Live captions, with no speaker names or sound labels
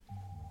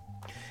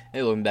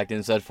Hey, looking back to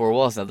Inside Four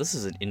Walls. Now, this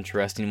is an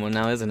interesting one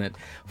now, isn't it?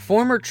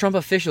 Former Trump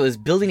official is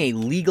building a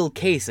legal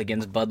case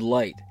against Bud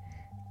Light.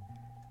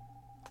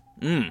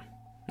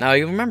 Now,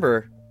 you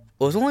remember,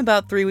 it was only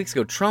about 3 weeks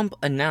ago, Trump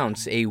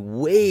announced a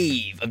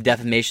wave of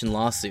defamation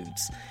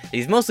lawsuits.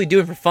 He's mostly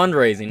doing for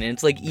fundraising, and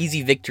it's like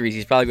easy victories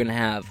he's probably going to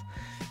have.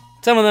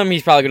 Some of them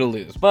he's probably going to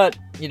lose, but,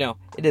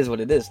 it is what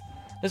it is.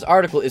 This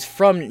article is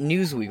from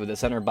Newsweek with a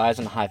center bias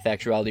and high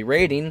factuality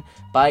rating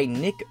by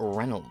Nick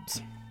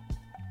Reynolds.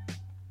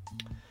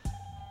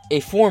 A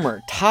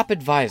former top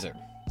advisor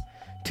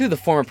to the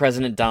former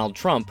President Donald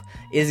Trump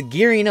is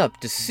gearing up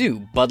to sue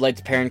Bud Light's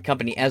parent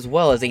company as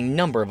well as a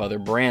number of other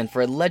brands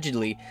for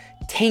allegedly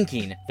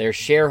tanking their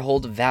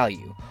shareholder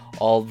value,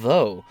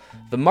 although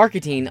the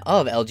marketing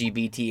of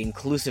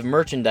LGBT-inclusive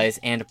merchandise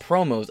and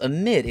promos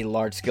amid a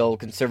large-scale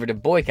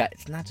conservative boycott.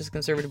 It's not just a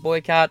conservative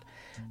boycott.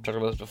 I've talked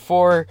about this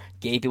before.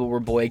 Gay people were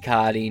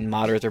boycotting,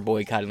 moderates are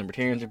boycotting,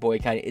 libertarians are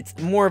boycotting. It's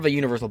more of a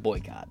universal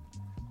boycott.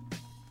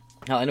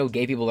 Now, I know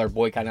gay people are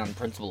boycotting on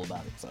principle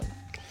about it, so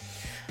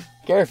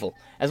careful.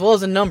 As well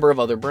as a number of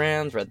other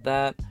brands, read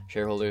that.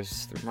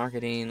 Shareholders through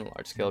marketing,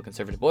 large-scale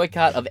conservative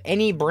boycott of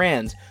any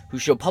brands who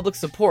show public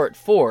support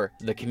for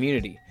the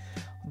community.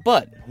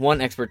 But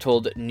one expert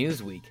told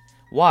Newsweek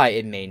why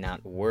it may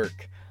not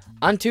work.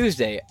 On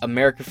Tuesday,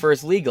 America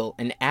First Legal,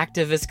 an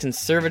activist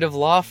conservative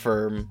law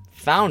firm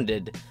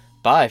founded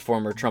by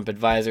former Trump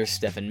advisor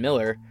Stephen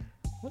Miller,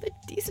 with a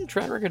decent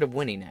track record of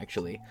winning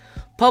actually,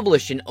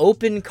 published an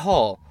open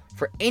call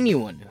for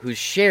anyone whose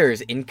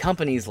shares in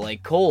companies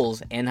like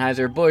Kohl's,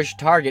 Anheuser-Busch,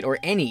 Target, or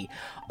any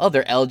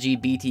other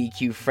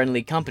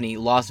LGBTQ-friendly company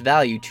lost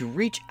value to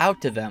reach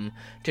out to them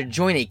to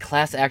join a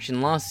class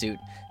action lawsuit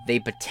they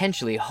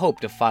potentially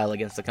hope to file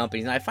against the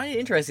companies. And I find it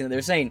interesting that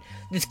they're saying,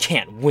 this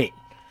can't win.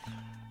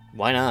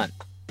 Why not?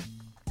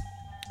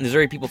 There's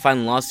already people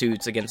filing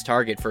lawsuits against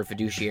Target for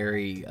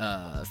fiduciary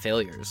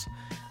failures.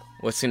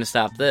 What's going to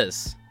stop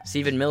this?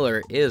 Stephen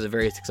Miller is a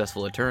very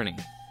successful attorney.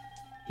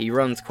 He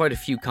runs quite a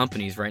few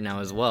companies right now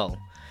as well.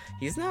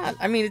 He's not,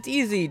 it's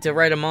easy to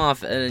write him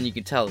off, and then you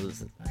can tell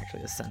this is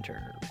actually a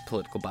center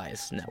political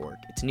bias network.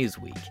 It's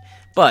Newsweek.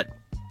 But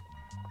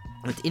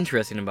what's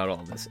interesting about all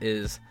this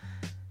is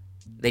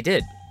they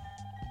did.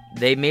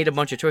 They made a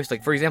bunch of choices.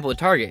 Like, for example, at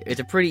Target,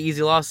 it's a pretty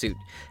easy lawsuit.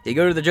 You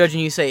go to the judge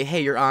and you say,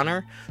 hey, Your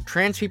Honor,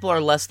 trans people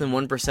are less than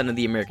 1% of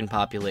the American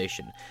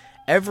population.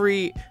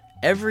 Every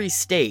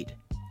state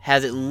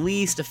has at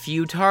least a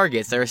few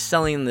Targets that are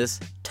selling this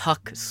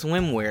tuck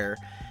swimwear,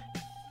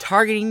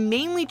 targeting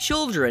mainly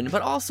children,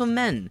 but also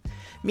men.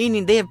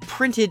 Meaning they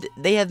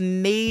have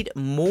made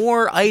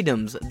more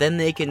items than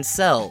they can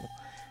sell.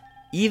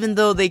 Even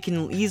though they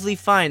can easily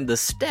find the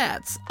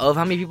stats of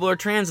how many people are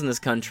trans in this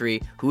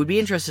country who would be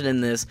interested in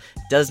this,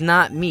 does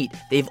not meet.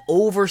 They've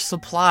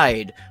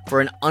oversupplied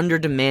for an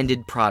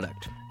under-demanded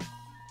product.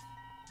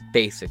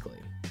 Basically.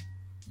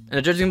 And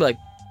the judge is going to be like,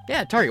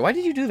 yeah, Target, why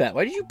did you do that?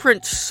 Why did you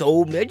get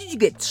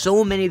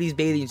so many of these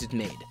bathing suits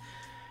made?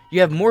 You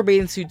have more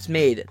bathing suits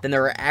made than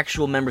there are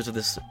actual members of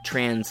this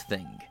trans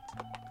thing.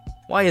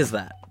 Why is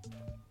that?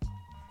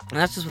 And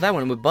that's just with that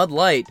one. With Bud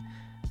Light,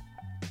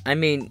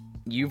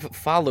 you've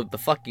followed the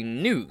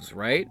fucking news,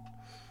 right?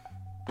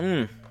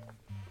 So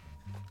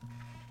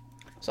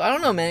I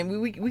don't know, man.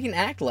 We can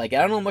act like it.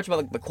 I don't know much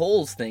about the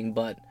Kohl's thing,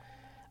 but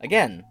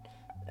again,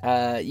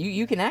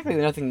 you can act like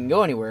nothing can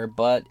go anywhere.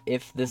 But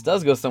if this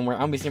does go somewhere,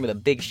 I'm gonna be sitting with a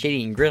big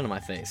shitty grin on my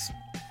face.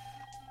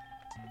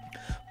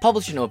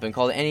 Publish an open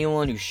call to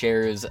anyone who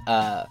shares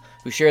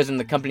in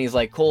the companies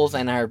like Kohl's,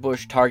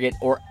 Anheuser-Busch, Target,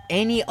 or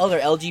any other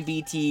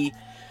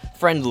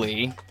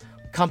LGBT-friendly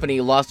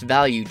company lost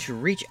value to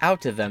reach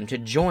out to them to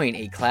join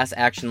a class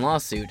action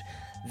lawsuit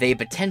they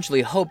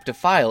potentially hope to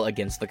file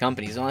against the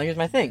companies. Now, here's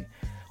my thing.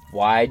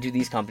 Why do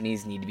these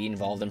companies need to be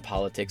involved in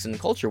politics and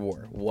culture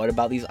war? What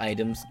about these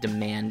items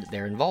demand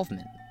their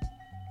involvement?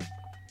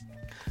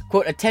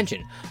 Quote,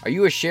 attention, are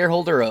you a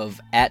shareholder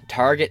of at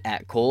Target,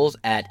 at Kohl's,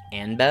 at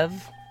AnBev?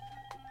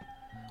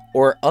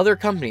 Or other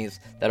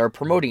companies that are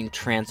promoting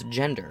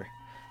transgender,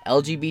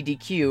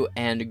 LGBTQ,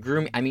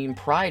 and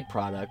pride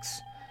products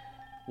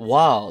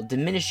while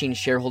diminishing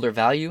shareholder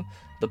value?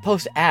 The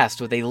post asked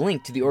with a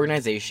link to the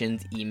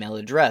organization's email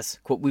address.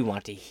 Quote, we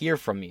want to hear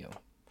from you.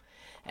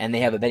 And they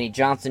have a Benny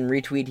Johnson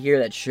retweet here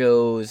that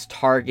shows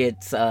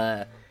Target's,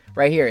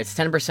 right here, it's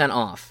 10%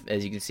 off.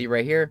 As you can see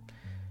right here,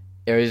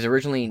 it was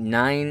originally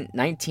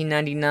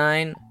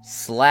 $19.99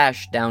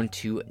 slashed down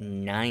to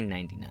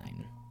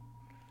 $9.99.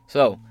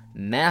 So,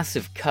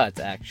 massive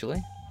cuts,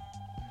 actually.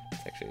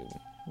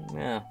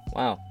 Yeah,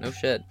 wow, no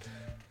shit.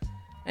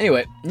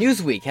 Anyway,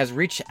 Newsweek has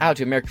reached out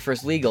to America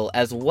First Legal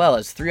as well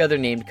as 3 other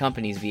named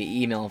companies via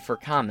email for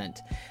comment.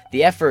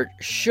 The effort,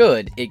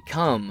 should it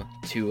come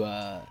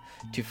to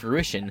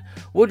fruition,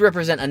 would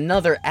represent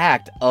another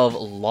act of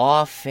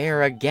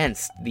lawfare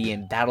against the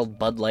embattled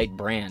Bud Light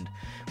brand,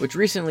 which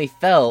recently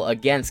fell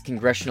against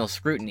congressional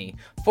scrutiny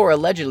for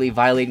allegedly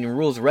violating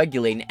rules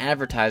regulating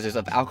advertisers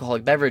of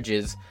alcoholic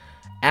beverages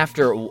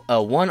after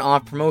a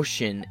one-off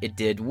promotion it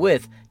did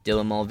with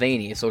Dylan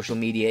Mulvaney, a social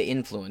media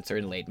influencer,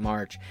 in late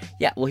March.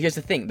 Yeah, well, here's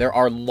the thing. There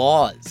are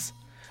laws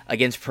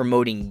against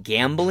promoting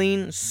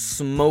gambling,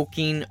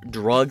 smoking,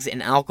 drugs,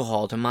 and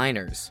alcohol to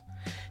minors.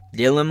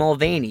 Dylan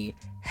Mulvaney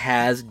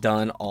has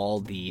done all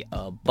the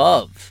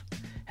above.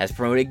 Has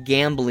promoted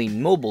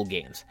gambling mobile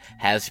games.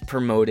 Has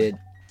promoted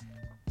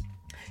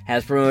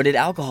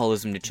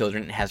alcoholism to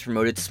children. Has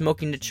promoted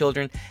smoking to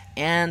children.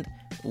 And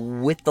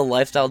with the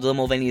lifestyle Dylan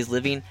Mulvaney is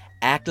living,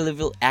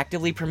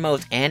 actively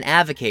promotes and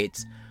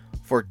advocates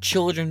for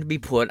children to be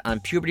put on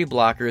puberty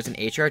blockers and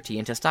HRT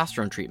and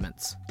testosterone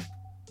treatments.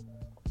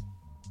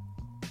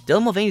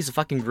 Dylan Mulvaney's a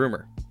fucking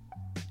groomer.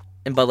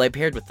 And Bud Light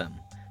paired with them.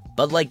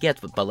 Bud Light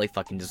gets what Bud Light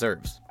fucking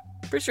deserves.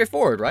 Pretty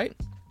straightforward, right?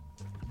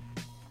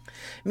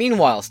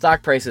 Meanwhile,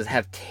 stock prices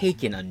have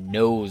taken a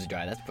nosedive,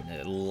 that's putting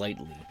it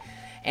lightly.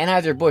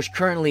 Anheuser-Busch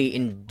currently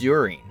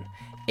enduring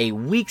a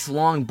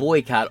weeks-long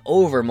boycott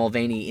over the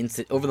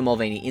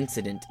Mulvaney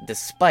incident,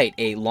 despite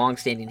a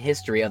long-standing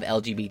history of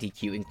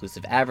LGBTQ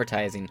inclusive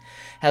advertising,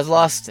 has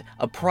lost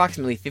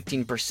approximately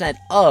 15%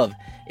 of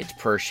its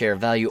per-share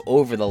value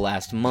over the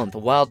last month,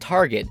 while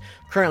Target,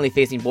 currently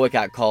facing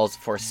boycott calls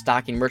for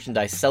stocking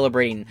merchandise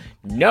celebrating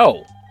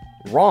no,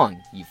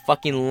 wrong, you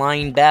fucking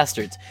lying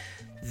bastards.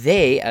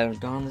 I've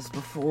done this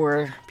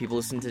before, people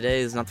listening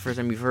today, this is not the first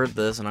time you've heard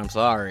this, and I'm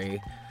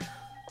sorry.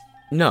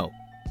 No.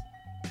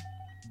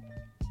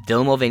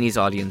 Dylan Mulvaney's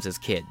audience is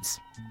kids.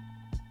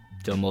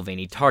 Dylan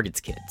Mulvaney targets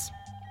kids.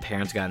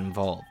 Parents got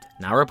involved.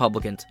 Not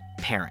Republicans,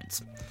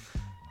 parents.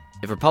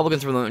 If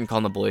Republicans were the one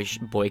calling the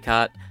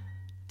boycott,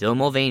 Dylan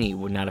Mulvaney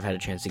would not have had a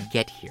chance to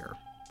get here.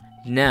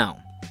 Now,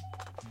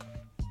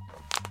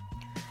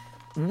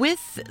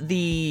 with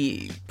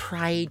the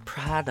pride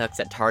products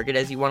at Target,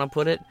 as you want to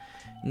put it,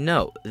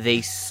 no,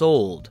 they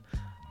sold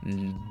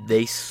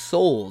one-piece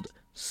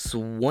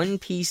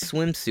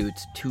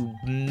swimsuits to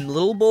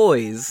little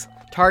boys,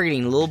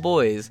 targeting little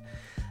boys,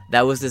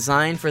 that was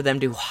designed for them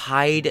to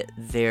hide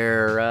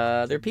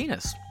their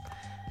penis.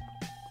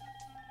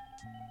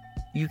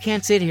 You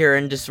can't sit here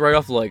and just write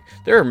off like,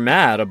 they're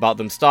mad about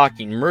them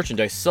stocking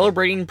merchandise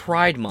celebrating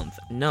Pride Month.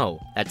 No,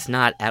 that's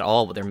not at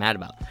all what they're mad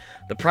about.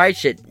 The Pride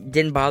shit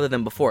didn't bother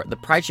them before. The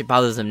Pride shit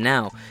bothers them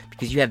now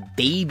because you have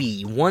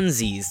baby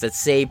onesies that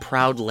say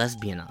proud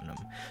lesbian on them.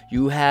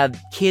 You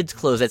have kids'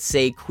 clothes that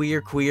say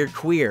queer, queer,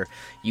 queer.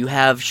 You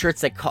have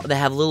shirts that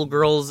have little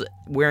girls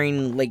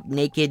wearing like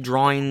naked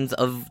drawings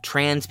of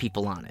trans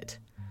people on it.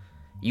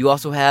 You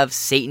also have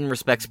Satan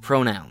respects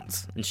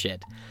pronouns and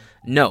shit.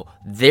 No,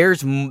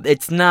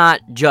 it's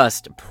not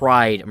just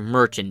Pride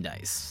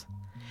merchandise.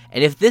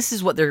 And if this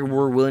is what they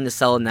were willing to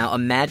sell now,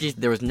 imagine if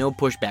there was no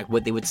pushback,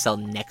 what they would sell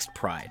next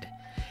Pride.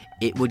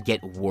 It would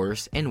get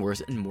worse and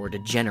worse and more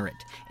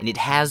degenerate. And it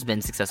has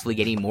been successfully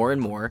getting more and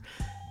more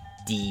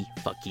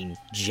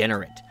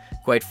de-fucking-generate.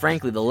 Quite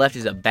frankly, the left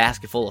is a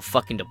basket full of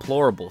fucking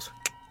deplorables.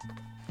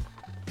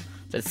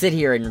 That sit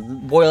here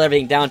and boil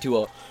everything down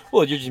to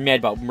well, you're just mad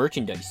about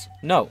merchandise.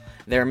 No,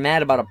 they're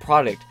mad about a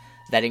product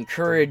that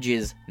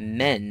encourages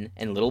men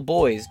and little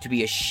boys to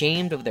be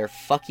ashamed of their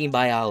fucking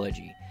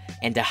biology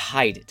and to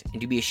hide it,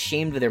 and to be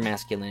ashamed of their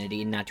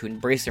masculinity and not to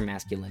embrace their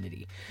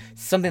masculinity.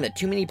 Something that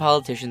too many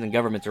politicians and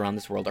governments around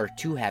this world are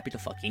too happy to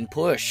fucking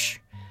push.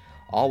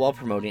 All while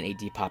promoting a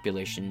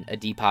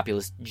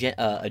depopulist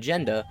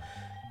agenda,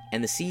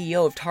 and the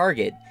CEO of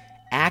Target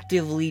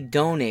actively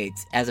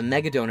donates as a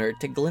mega donor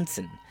to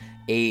Glinson,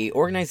 a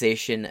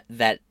organization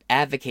that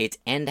advocates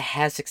and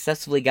has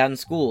successfully gotten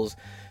schools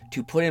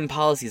to put in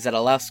policies that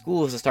allow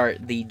schools to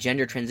start the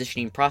gender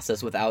transitioning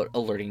process without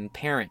alerting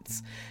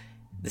parents.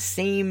 The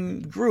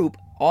same group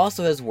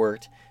also has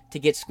worked to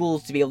get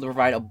schools to be able to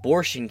provide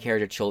abortion care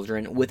to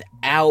children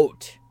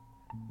without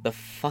the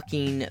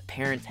fucking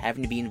parents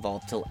having to be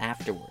involved till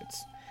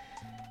afterwards.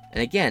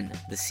 And again,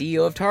 the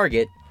CEO of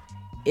Target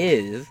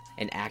is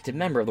an active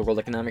member of the World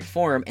Economic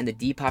Forum, and the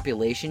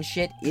depopulation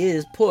shit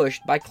is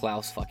pushed by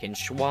Klaus fucking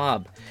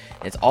Schwab.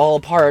 And it's all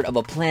part of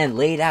a plan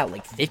laid out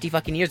like 50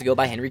 fucking years ago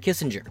by Henry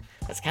Kissinger.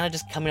 That's kind of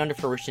just coming under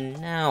fruition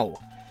now.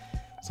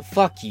 So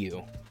fuck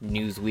you,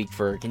 Newsweek,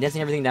 for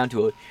condensing everything down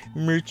to a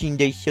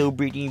merchandise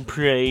celebrating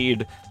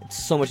Pride.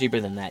 It's so much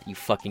deeper than that, you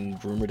fucking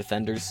groomer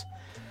defenders.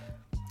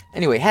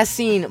 Anyway, has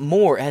seen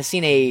more than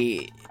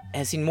a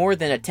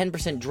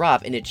 10%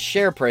 drop in its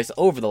share price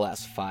over the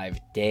last 5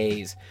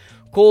 days.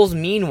 Kohl's,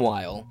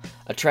 meanwhile,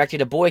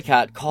 attracted a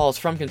boycott calls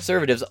from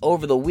conservatives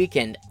over the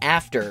weekend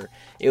after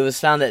it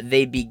was found that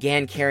they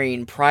began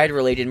carrying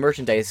Pride-related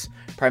merchandise,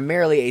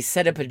 primarily a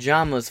set of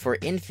pajamas for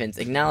infants,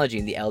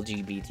 acknowledging the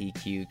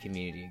LGBTQ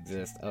community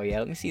exists. Oh yeah,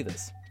 let me see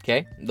this.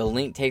 Okay, the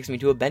link takes me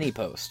to a Benny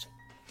post.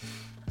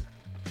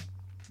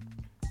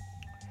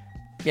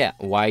 Yeah,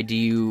 why do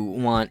you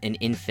want an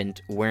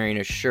infant wearing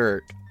a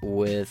shirt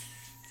with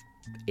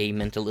a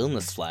mental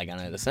illness flag on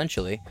it,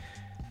 essentially?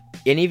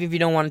 And even if you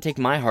don't want to take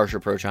my harsh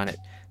approach on it,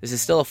 this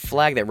is still a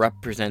flag that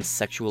represents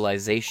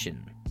sexualization.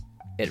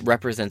 It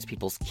represents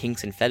people's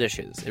kinks and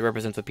fetishes. It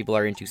represents what people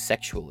are into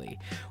sexually.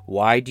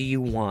 Why do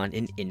you want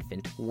an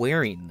infant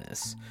wearing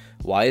this?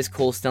 Why is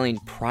Cole selling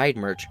Pride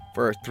merch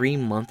for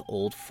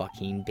 3-month-old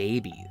fucking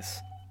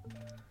babies?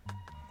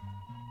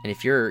 And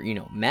if you're,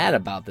 mad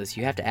about this,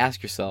 you have to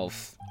ask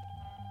yourself,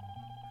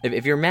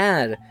 if you're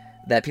mad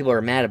that people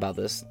are mad about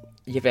this,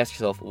 you have to ask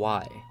yourself,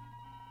 why?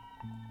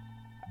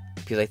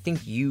 Because I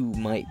think you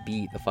might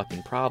be the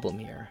fucking problem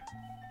here.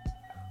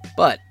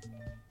 But,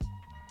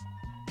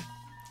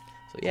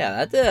 so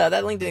yeah,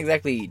 that link didn't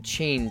exactly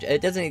change.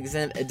 It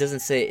doesn't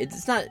say,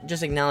 it's not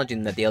just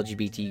acknowledging that the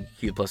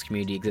LGBTQ plus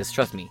community exists,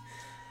 trust me.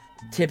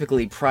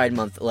 Typically, Pride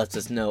Month lets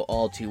us know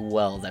all too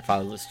well that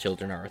fatherless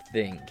children are a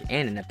thing,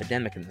 and an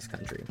epidemic in this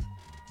country.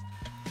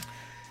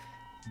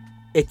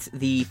 It's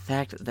the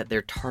fact that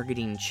they're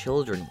targeting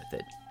children with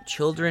it.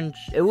 Children,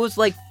 it was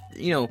like,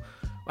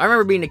 I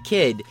remember being a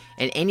kid,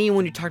 and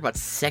anyone who talked about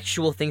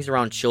sexual things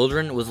around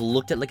children was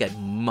looked at like a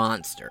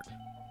monster.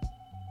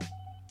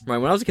 Right,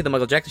 when I was a kid, the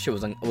Michael Jackson shit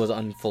was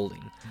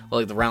unfolding.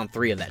 Well, like the round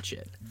 3 of that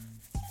shit.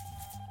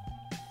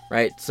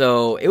 Right,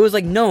 so it was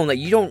like known that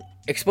you don't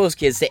expose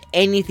kids to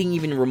anything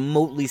even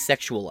remotely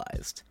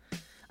sexualized.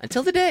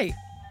 Until today.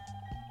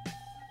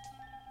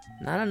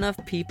 Not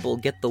enough people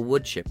get the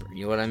wood chipper,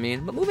 you know what I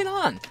mean? But moving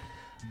on.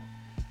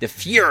 The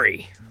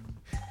fury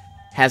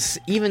has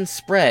even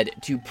spread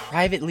to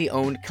privately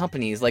owned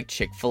companies like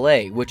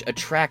Chick-fil-A, which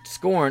attract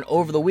scorn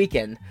over the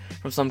weekend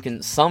from some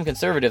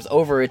conservatives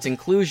over its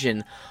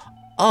inclusion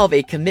of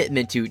a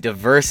commitment to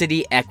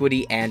diversity,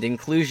 equity, and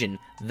inclusion.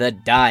 The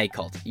die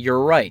cult.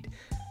 You're right.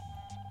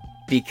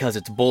 Because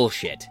it's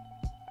bullshit.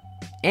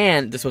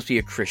 And they're supposed to be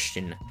a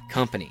Christian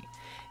company.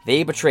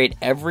 They betrayed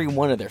every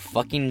one of their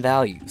fucking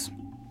values.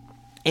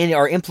 And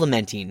are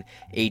implementing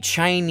a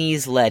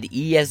Chinese-led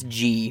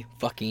ESG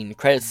fucking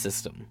credit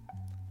system.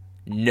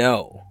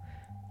 No.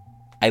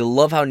 I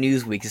love how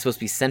Newsweek is supposed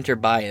to be center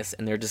bias,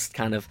 and they're just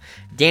kind of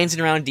dancing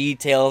around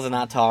details and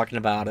not talking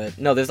about it.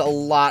 No, there's a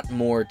lot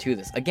more to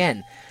this.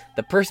 Again,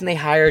 the person they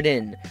hired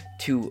in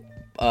to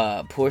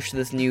push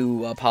this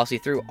new policy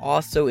through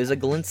also is a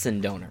Glinson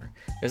donor.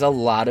 There's a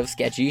lot of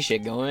sketchy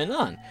shit going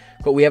on.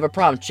 But we have a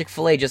problem.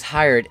 Chick-fil-A just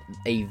hired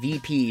a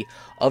VP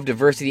of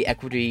Diversity,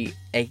 Equity,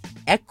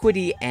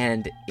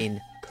 and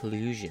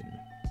Inclusion.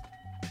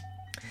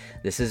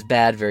 This is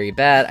bad, very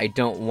bad. I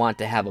don't want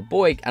to have to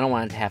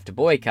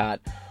boycott.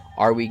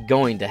 Are we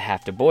going to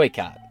have to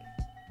boycott?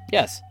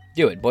 Yes,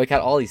 do it.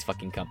 Boycott all these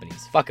fucking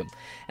companies. Fuck them.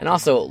 And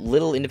also,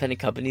 little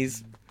independent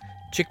companies.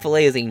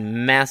 Chick-fil-A is a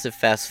massive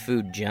fast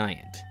food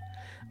giant.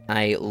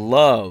 I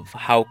love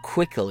how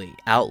quickly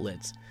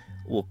outlets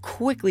will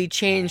quickly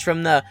change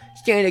from the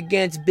stand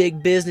against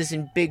big business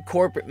and big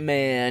corporate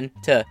man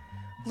to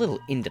little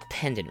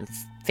independent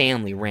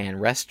family-ran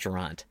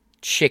restaurant.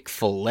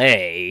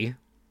 Chick-fil-A.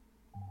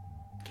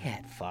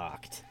 Get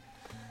fucked.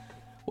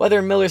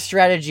 Whether Miller's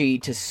strategy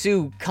to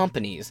sue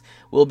companies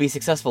will be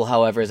successful,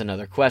 however, is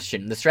another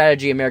question. The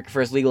strategy America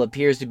First Legal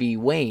appears to be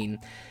weighing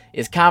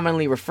is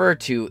commonly referred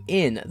to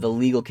in the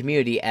legal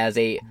community as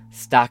a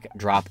stock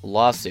drop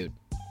lawsuit.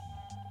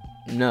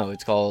 No,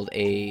 it's called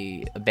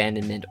a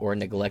abandonment or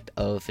neglect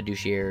of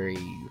fiduciary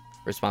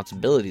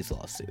responsibilities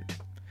lawsuit.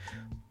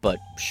 But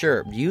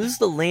sure, use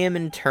the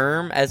layman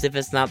term as if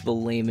it's not the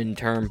layman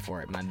term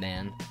for it, my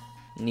man.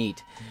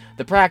 Neat.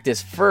 The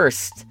practice,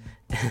 first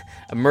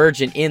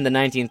emergent in the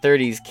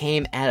 1930s,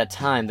 came at a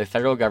time the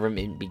federal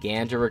government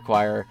began to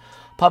require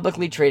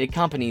publicly traded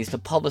companies to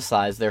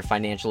publicize their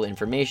financial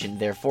information,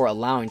 therefore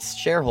allowing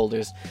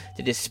shareholders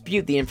to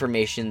dispute the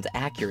information's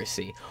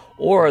accuracy,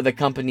 or the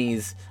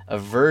company's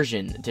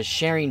aversion to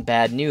sharing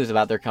bad news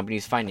about their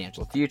company's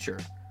financial future.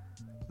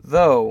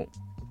 Though,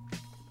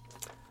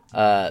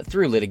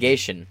 through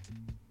litigation,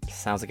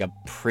 sounds like a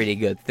pretty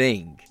good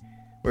thing.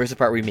 Where's the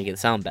part where you make it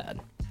sound bad?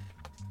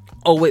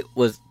 Oh, wait,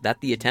 was that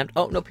the attempt?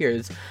 Oh, nope, here it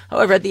is.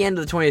 However, at the end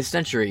of the 20th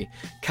century,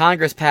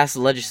 Congress passed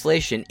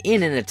legislation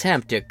in an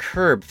attempt to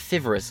curb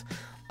frivolous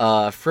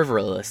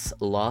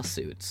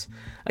lawsuits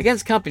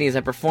against companies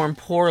that perform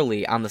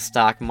poorly on the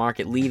stock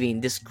market,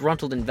 leaving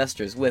disgruntled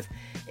investors with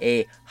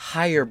a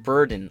higher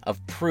burden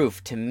of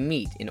proof to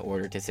meet in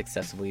order to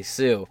successfully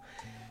sue.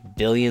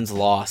 Billions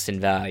lost in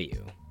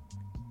value.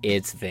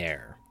 It's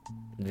there.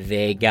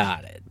 They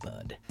got it,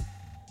 bud.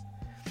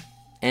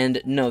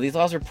 And no, these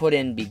laws were put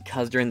in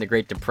because during the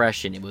Great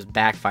Depression, it was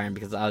backfiring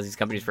because a lot of these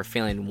companies were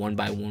failing one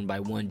by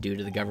one due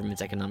to the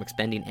government's economic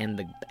spending and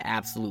the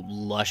absolute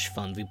lush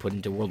funds we put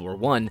into World War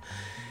I.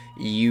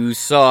 You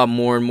saw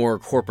more and more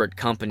corporate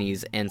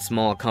companies and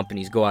small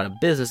companies go out of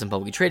business and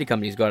publicly traded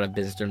companies go out of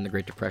business during the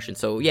Great Depression.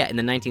 So yeah, in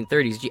the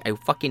 1930s, I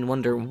fucking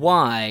wonder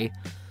why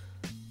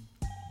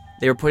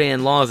they were putting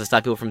in laws to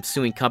stop people from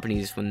suing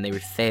companies when they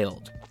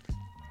failed.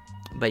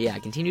 But yeah,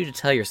 continue to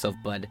tell yourself,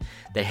 bud,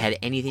 that had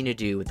anything to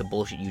do with the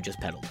bullshit you just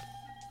peddled.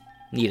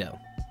 Neato.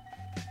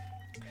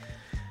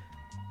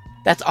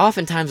 That's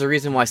oftentimes the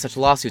reason why such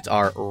lawsuits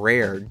are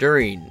rare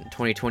during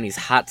 2020's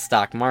hot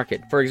stock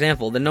market. For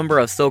example, the number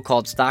of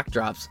so-called stock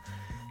drops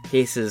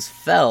cases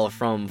fell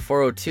from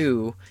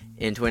 402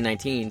 in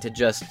 2019 to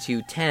just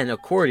 210,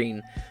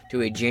 according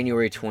to a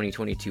January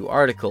 2022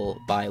 article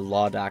by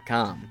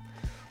Law.com,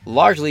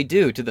 largely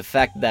due to the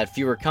fact that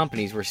fewer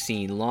companies were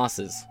seeing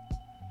losses.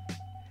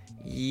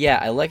 Yeah,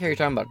 I like how you're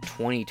talking about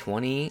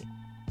 2020.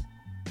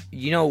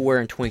 You know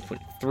we're in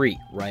 2023,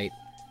 right?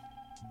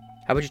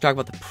 How about you talk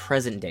about the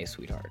present day,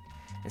 sweetheart?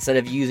 Instead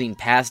of using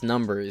past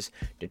numbers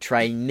to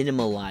try and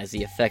minimize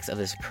the effects of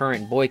this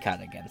current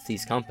boycott against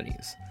these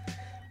companies.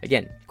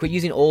 Again, quit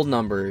using old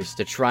numbers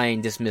to try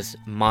and dismiss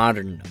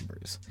modern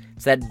numbers.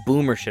 It's that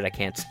boomer shit I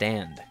can't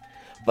stand.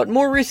 But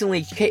more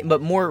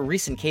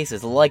recent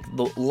cases, like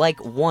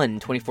one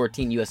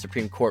 2014 U.S.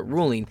 Supreme Court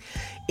ruling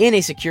in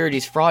a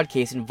securities fraud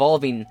case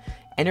involving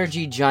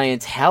energy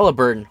giants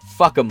Halliburton,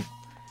 fuck 'em,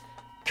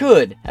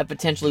 could have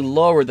potentially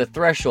lowered the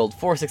threshold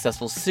for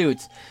successful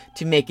suits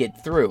to make it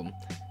through.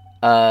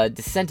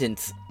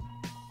 Dissidents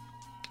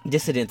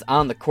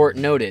on the court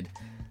noted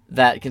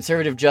that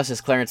conservative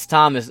Justice Clarence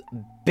Thomas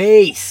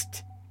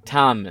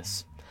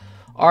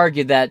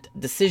argued that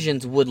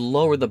decisions would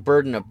lower the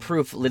burden of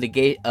proof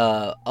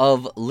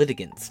of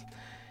litigants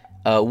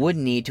would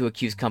need to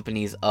accuse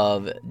companies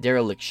of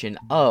dereliction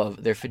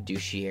of their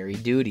fiduciary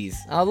duties.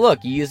 Oh,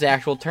 look, you used the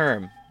actual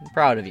term. I'm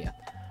proud of you.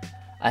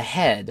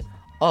 Ahead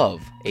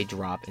of a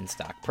drop in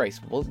stock price.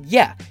 Well,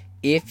 yeah,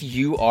 if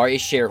you are a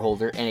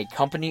shareholder and a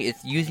company is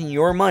using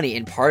your money,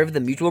 and part of the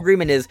mutual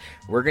agreement is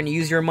we're going to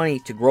use your money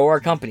to grow our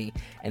company,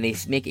 and they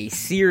make a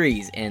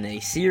series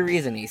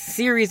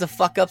of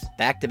fuck-ups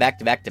back to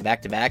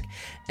back,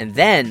 and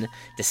then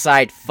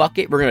decide, fuck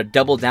it, we're going to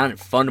double down and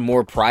fund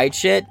more pride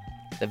shit,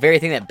 the very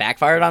thing that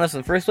backfired on us in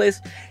the first place,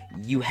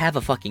 you have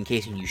a fucking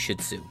case and you should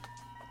sue.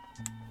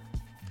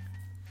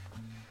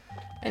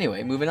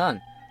 Anyway, moving on.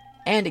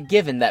 And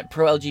given that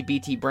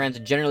pro-LGBT brands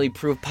generally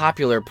prove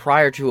popular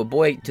prior to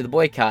the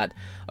boycott,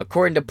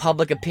 according to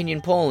public opinion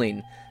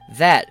polling,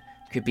 that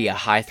could be a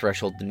high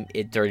threshold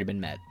it's already been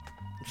met.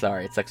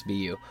 Sorry, it sucks to be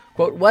you.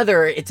 Quote,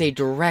 whether it's a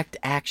direct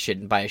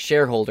action by a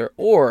shareholder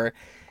or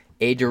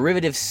a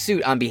derivative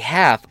suit on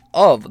behalf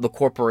of the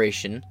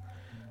corporation,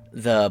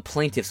 the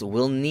plaintiffs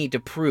will need to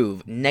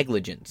prove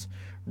negligence,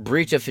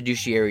 breach of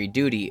fiduciary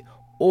duty,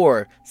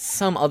 or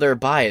some other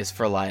bias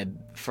for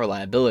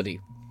liability.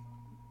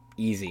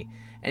 Easy.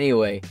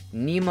 Anyway,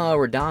 Nima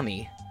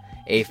Radami,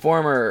 a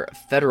former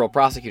federal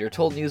prosecutor,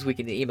 told Newsweek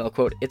in an email,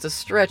 quote, it's a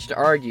stretch to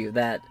argue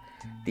that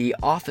the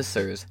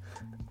officers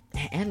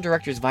and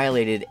directors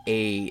violated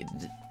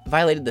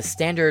the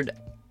standard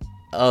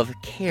of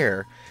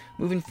care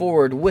moving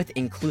forward with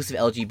inclusive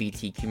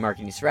LGBTQ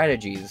marketing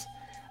strategies.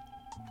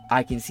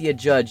 I can see a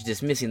judge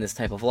dismissing this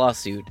type of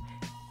lawsuit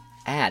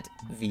at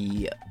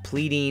the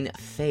pleading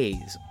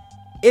phase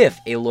if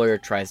a lawyer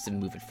tries to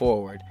move it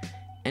forward.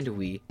 And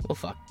we will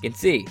fucking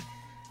see.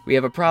 We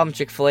have a problem.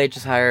 Chick-fil-A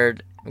just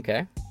hired...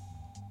 Okay.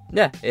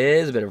 Yeah, it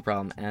is a bit of a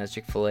problem, as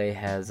Chick-fil-A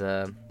has,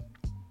 kind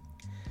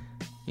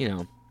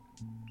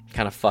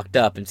of fucked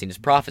up and seen his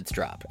profits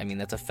drop. I mean,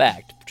 that's a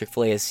fact.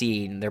 Chick-fil-A has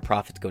seen their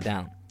profits go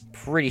down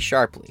pretty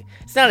sharply.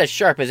 It's not as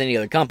sharp as any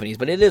other companies,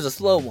 but it is a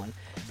slow one.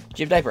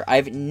 Jim Diaper,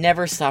 I've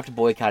never stopped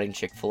boycotting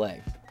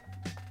Chick-fil-A.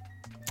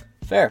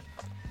 Fair.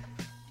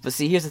 But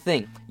see, here's the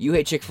thing. You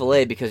hate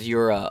Chick-fil-A because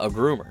you're a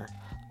groomer.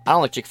 I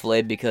don't like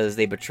Chick-fil-A because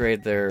they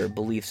betrayed their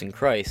beliefs in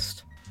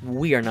Christ.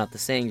 We are not the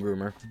same,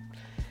 groomer.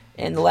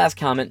 And the last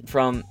comment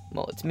from,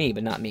 well, it's me,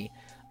 but not me.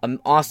 An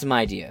awesome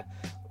idea.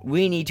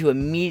 We need to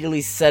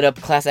immediately set up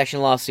class action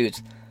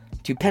lawsuits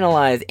to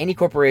penalize any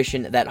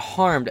corporation that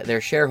harmed their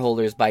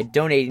shareholders by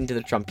donating to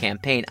the Trump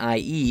campaign,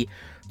 i.e.,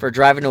 for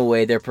driving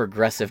away their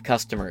progressive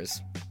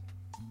customers.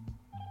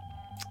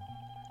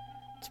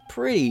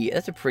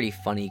 That's a pretty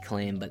funny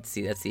claim, but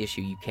see, that's the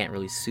issue. You can't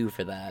really sue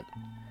for that.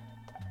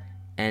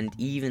 And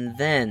even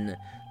then,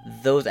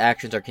 those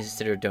actions are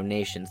considered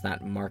donations,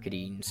 not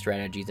marketing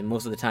strategies. And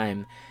most of the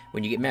time,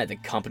 when you get mad, the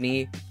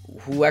company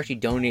who actually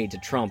donated to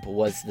Trump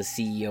was the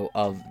CEO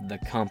of the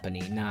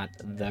company, not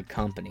the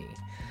company.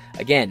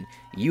 Again,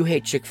 you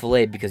hate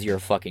Chick-fil-A because you're a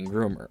fucking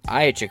groomer.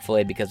 I hate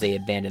Chick-fil-A because they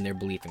abandoned their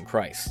belief in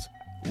Christ.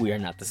 We are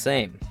not the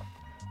same.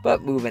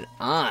 But moving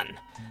on.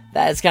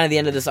 That is kind of the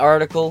end of this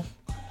article.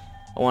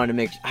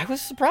 I was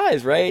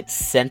surprised, right?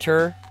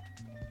 Center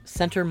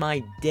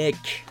my dick.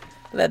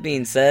 That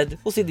being said,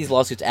 we'll see if these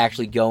lawsuits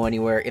actually go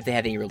anywhere, if they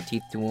have any real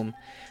teeth to them.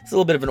 It's a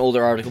little bit of an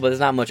older article, but there's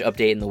not much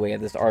update in the way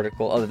of this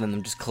article, other than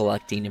them just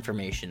collecting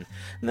information.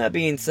 And that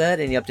being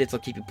said, any updates I'll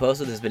keep you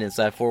posted. This has been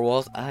Inside Four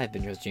Walls. I've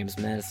been yours, James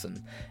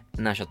Madison,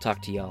 and I shall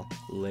talk to y'all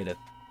later.